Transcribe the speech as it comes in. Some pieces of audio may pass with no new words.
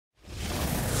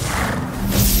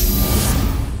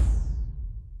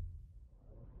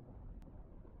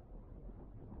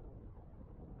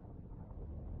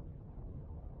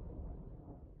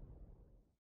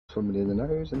somebody in the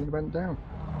nose and he went down.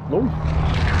 Oh.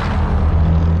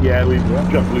 Yeah, we just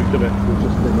looked at it. We've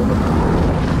just been on it.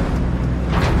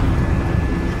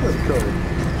 That's cool.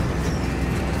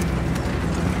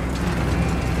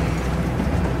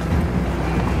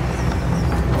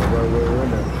 Oh, well, we're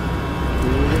in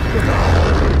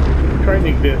it.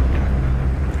 Training bit.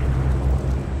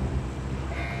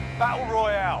 Battle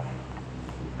Royale.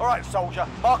 Alright, soldier,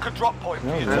 mark a drop point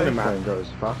for you. The train goes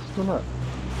fast, doesn't it?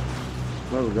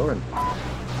 Where are we going?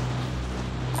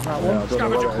 That Yeah, one. I don't know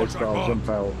what it is, but I'll jump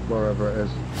out wherever it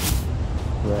is.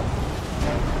 Yeah.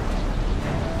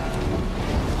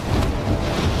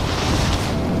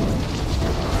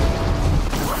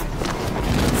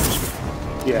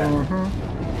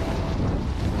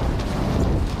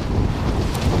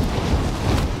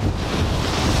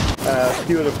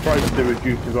 Few of the prices are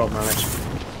reduced as well, Manic.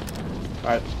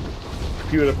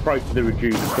 Few of the prices are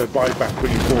reduced, so buyback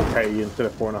 24k instead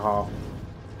of 4.5.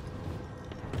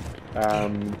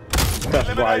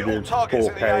 Best ride is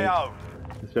 4k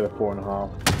instead of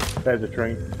 4.5. There's a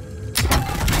train.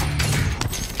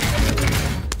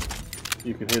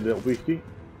 You can hear the little beastie.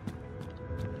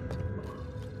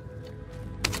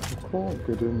 I can't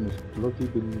get in this bloody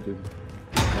building.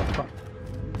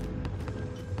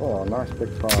 Oh, nice big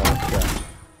fire. Yeah.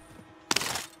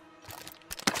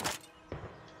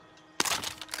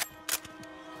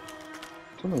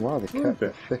 I don't know why they kept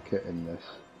the thicket in this.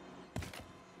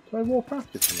 Did I walk past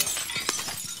it from there?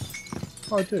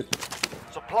 Oh, I did.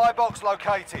 Supply box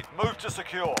located. Move to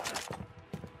secure.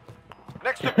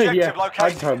 Next objective yeah, located. I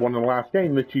just had one in the last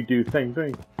game that you do the same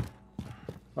thing.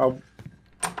 Oh,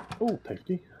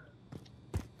 tasty.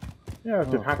 Yeah, I was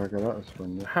just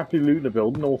happy looting the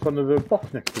building, all of a sudden there's a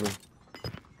box next to them.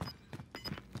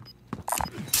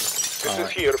 This is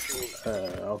here if you need.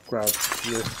 I'll grab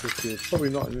this. This is probably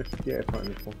not in this. Yeah, it's not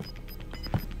in this one.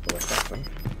 Well, that's that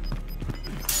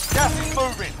Gas is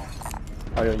moving.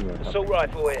 I only know. Assault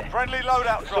rifle here. Friendly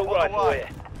loadout drop on the way. Here.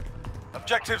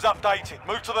 Objectives updated.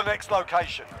 Move to the next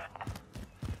location.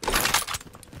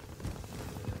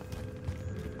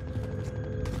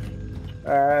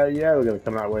 Yeah, we're going to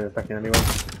come that way in a second anyway.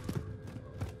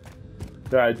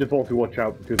 Yeah, just want to watch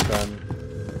out because,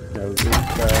 you know, it's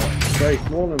very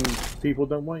small and people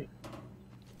don't wait.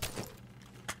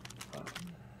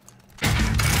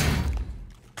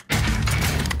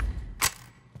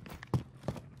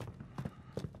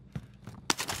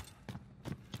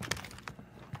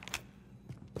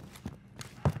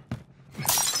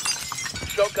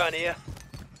 Shotgun here.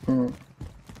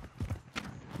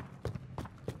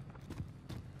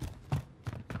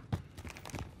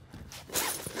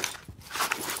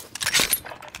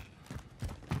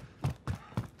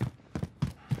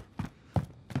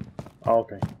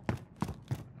 Okay.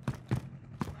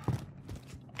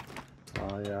 I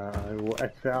will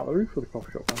exit out the roof of the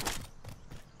coffee shop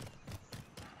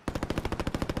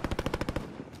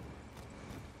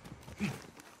now.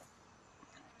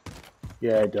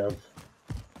 Yeah, it does.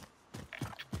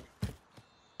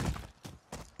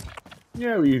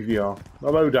 Yeah, we usually are. The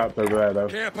loadout's over there, though.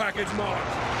 Care package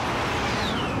marked.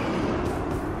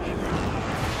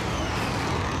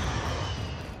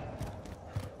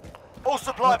 All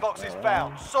supply boxes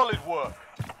found. Solid work.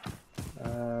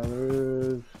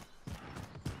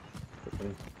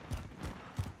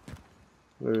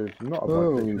 There's not a buy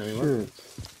station anywhere.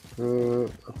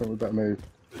 Shit. I think we better move.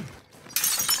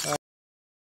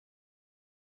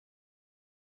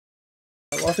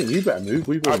 Well, I think you better move.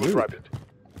 We've already moved. Rapid.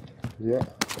 Yeah.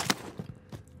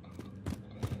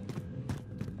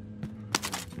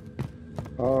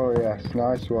 Oh yes,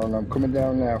 nice one. I'm coming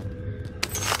down now.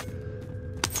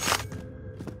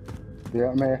 Yeah,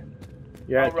 I'm here.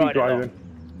 Yeah, keep driving.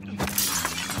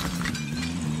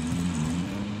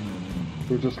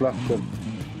 We just left them.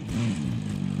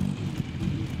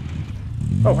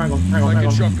 Oh, hang on.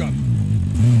 Shotgun.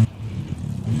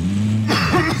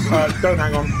 Don't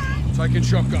hang on. Taking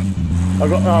shotgun. I've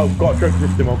got a drug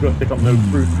system. I've got to stick up no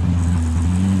fruit.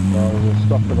 No, we're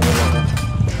stopping all right.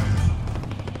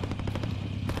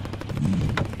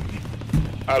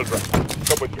 Alpha,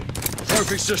 come with me.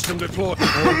 Trophy system deployed.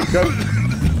 Go.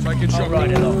 Taking shotgun.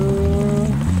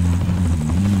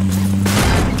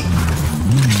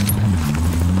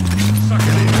 Suck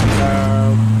it in.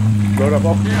 Load up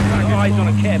off. Eyes on a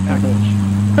care package.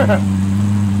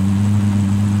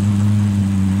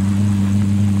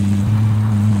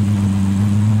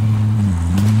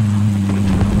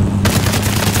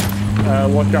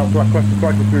 Watch out, Black Quest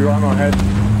striking through right on our head.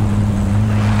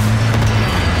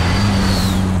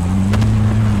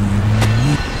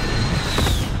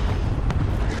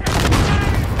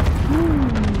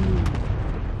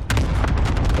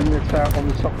 In your tower. On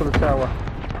the top of the tower.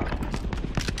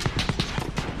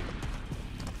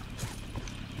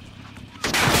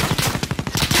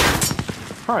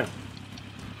 Hi.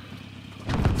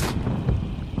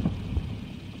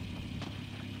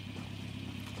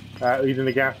 He's in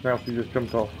the gas now, so he just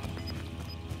jumped off.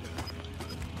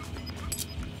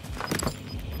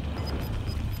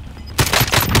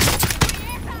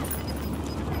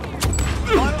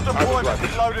 Final deployment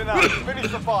is loading up.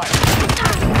 Finish the fight.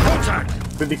 Contact!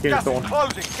 Vindicator's Gas is on.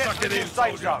 closing. Get to the new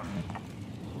safe zone.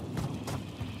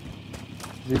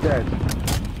 Is he dead?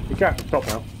 The gas is stopped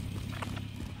now.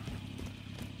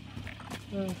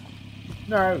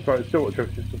 No, it's alright, it's still got a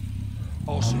trophy system.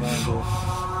 Awesome.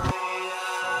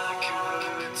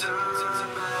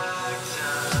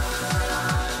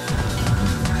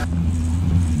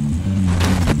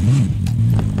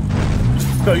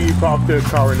 So you parked a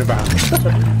car in the van.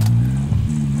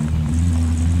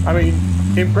 I mean,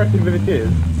 impressive as it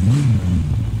is.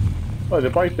 Oh, there's a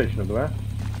buy station over there.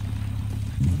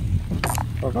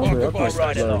 I can't Walk be the up ball with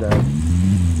right slow along. down.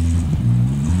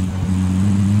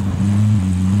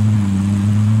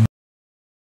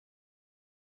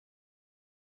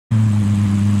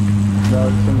 No,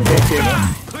 it's in the box.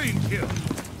 Clean kill.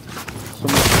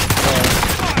 Someone,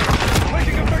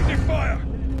 Taking effective fire.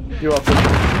 You're welcome.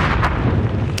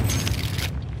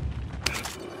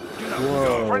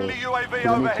 whoa. Friendly Do UAV we need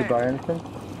to overhead. buy anything?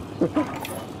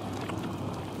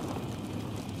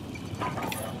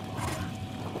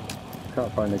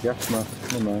 Can't find a gas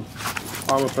mask. Never mind.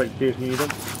 Armor plate here if you need them.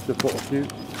 Just bought a few.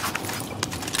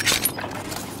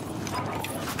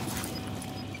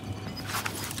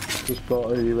 Just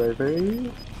bought a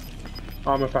UAV.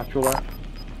 Armor patch all that.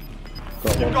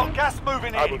 Got You've one. got gas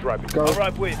moving I will in. drive it. Go. I'll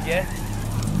ride with, yeah?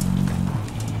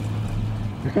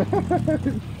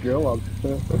 Go on.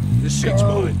 This seat's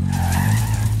mine.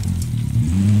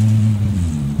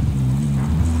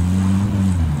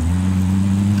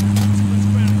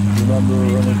 Remember,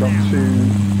 we've only got two.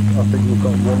 I think we've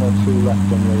got one or two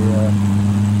left on the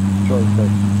trophy.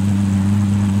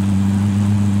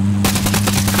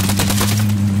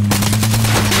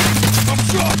 I'm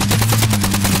shot.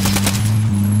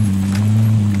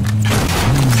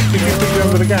 Did you think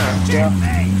over the gas? Yeah.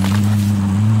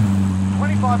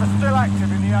 25 are still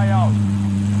active in the AO.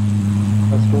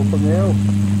 Let's go from the hill.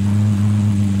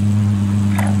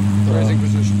 Raising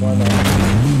position. Why not?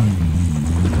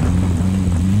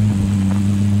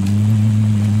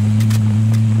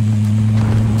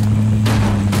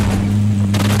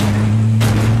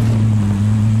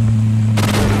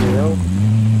 Hill.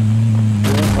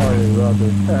 Yeah, oh, you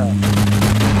rather. Yeah.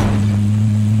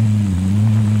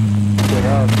 Get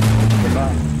out. Come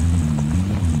back.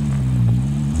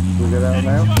 We get out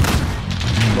now?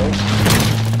 No.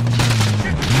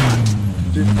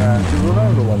 Did you run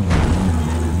over one?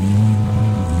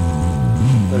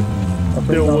 I think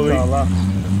Still that's Willie. our last.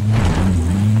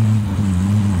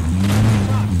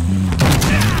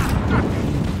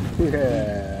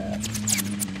 Yeah.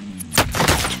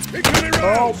 Incoming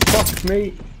Oh, rounds. fuck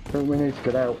me. I think we need to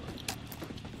get out.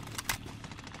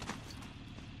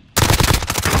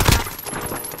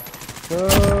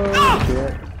 Oh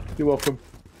shit. You're welcome.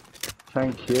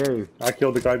 Thank you. I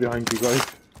killed the guy behind you guys.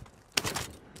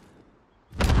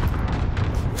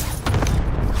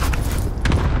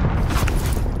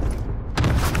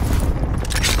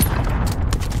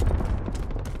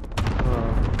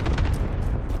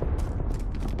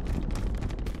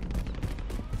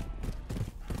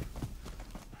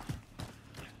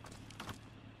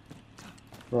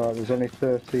 Right, there's only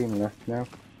 13 left now.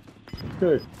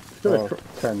 Good. Still Oh, a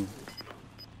 10.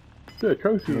 still a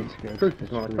trophy. Let's get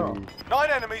Trophy's on a car. 3. 9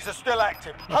 enemies are still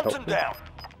active. Hunt them helpful. down.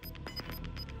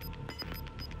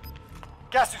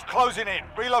 Gas is closing in.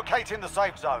 Relocating the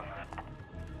safe zone.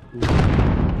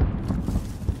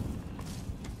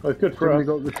 Oh, it's good for Somebody us.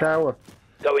 go up the tower.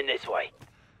 Going this way.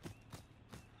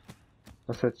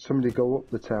 I said somebody go up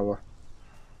the tower.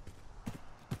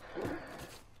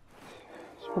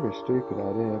 It's probably a stupid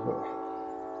idea, but...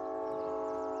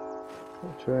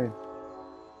 What train?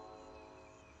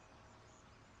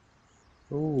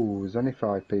 Ooh, there's only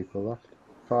 5 people left.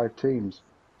 5 teams.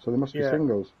 So there must be Yeah.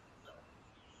 singles.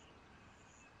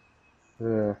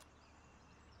 Yeah.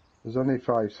 There's only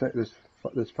 5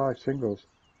 there's 5 singles.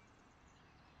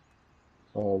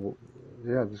 Oh,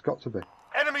 yeah, there's got to be.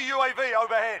 Enemy UAV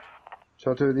overhead.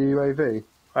 Shall I do the UAV?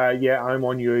 Yeah, I'm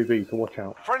on UAV, so watch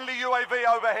out. Friendly UAV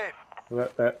overhead.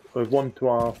 There's one to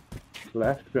our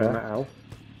left, going that house.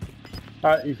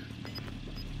 I've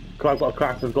got a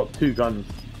class that's got 2 guns.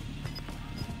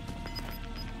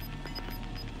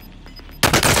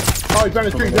 Oh, he's down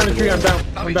the tree, I'm down.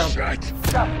 I'm down. Shit.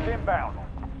 Gas is inbound.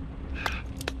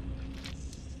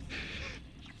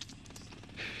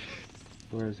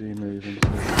 Where's he moving to?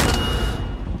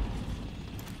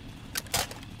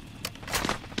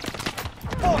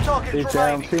 Four targets He's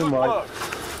down, remaining. team Good white. work.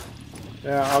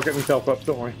 Yeah, I'll get myself up,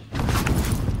 don't worry.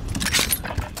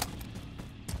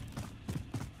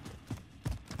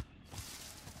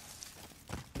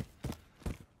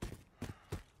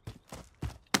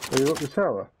 Are you up the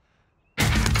tower?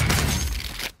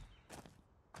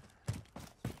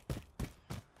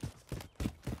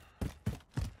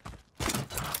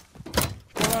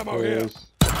 Got ammo here.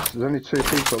 There's only 2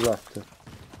 people left.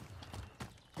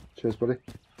 Cheers, buddy.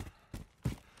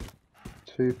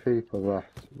 2 people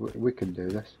left. We can do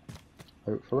this.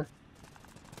 Hopefully.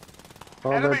 Oh,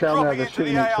 they're Enemy down there. dropping They're into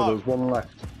shooting the each AO. other. There's one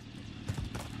left. Oh,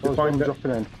 there's find one it.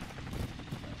 dropping in.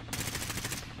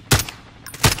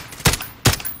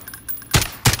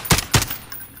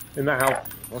 In that house.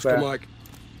 Oscar There. Mike.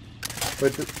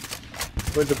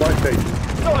 Where's the bike station?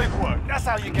 Solid work. That's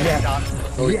how you get it done.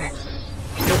 Yes!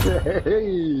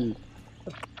 Hey!